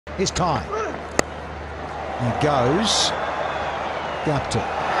Here's time. He goes. Guptill.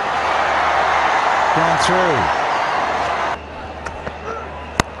 Gone through.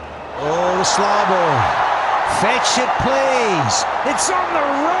 Oh, the slow ball. Fetch it, please. It's on the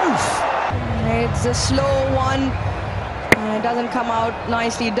roof. It's a slow one. It doesn't come out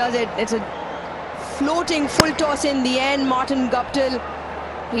nicely, does it? It's a floating full toss in the end. Martin Guptill,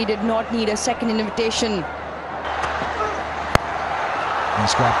 he did not need a second invitation.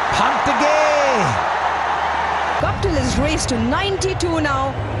 He's got pumped again. Guptill is raced to 92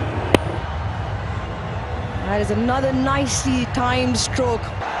 now. That is another nicely timed stroke.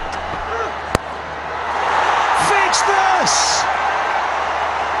 Fix this!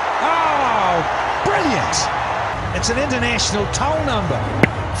 Oh, brilliant! It's an international toll number.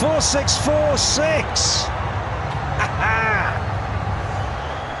 4646.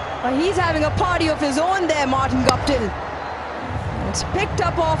 He's having a party of his own there, Martin Guptill. It's picked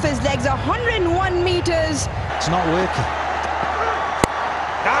up off his legs, 101 meters. It's not working.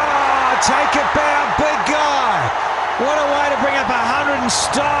 Ah, take it back, big guy. What a way to bring up 100 in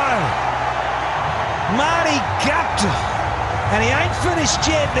style. Marty Guptill. And he ain't finished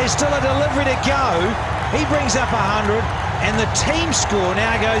yet. There's still a delivery to go. He brings up 100, and the team score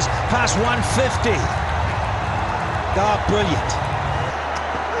now goes past 150. Oh, brilliant.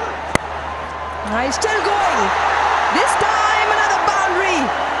 He's still going. This time, another boundary.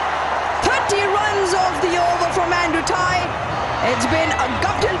 30 runs off the over from Andrew Ty. It's been a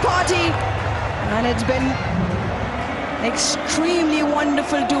Guptill party, and it's been extremely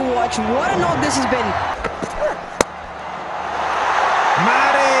wonderful to watch. What a knock this has been.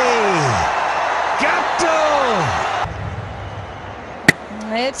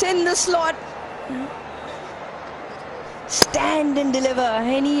 It's in the slot. Stand and deliver,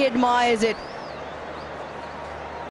 and he admires it.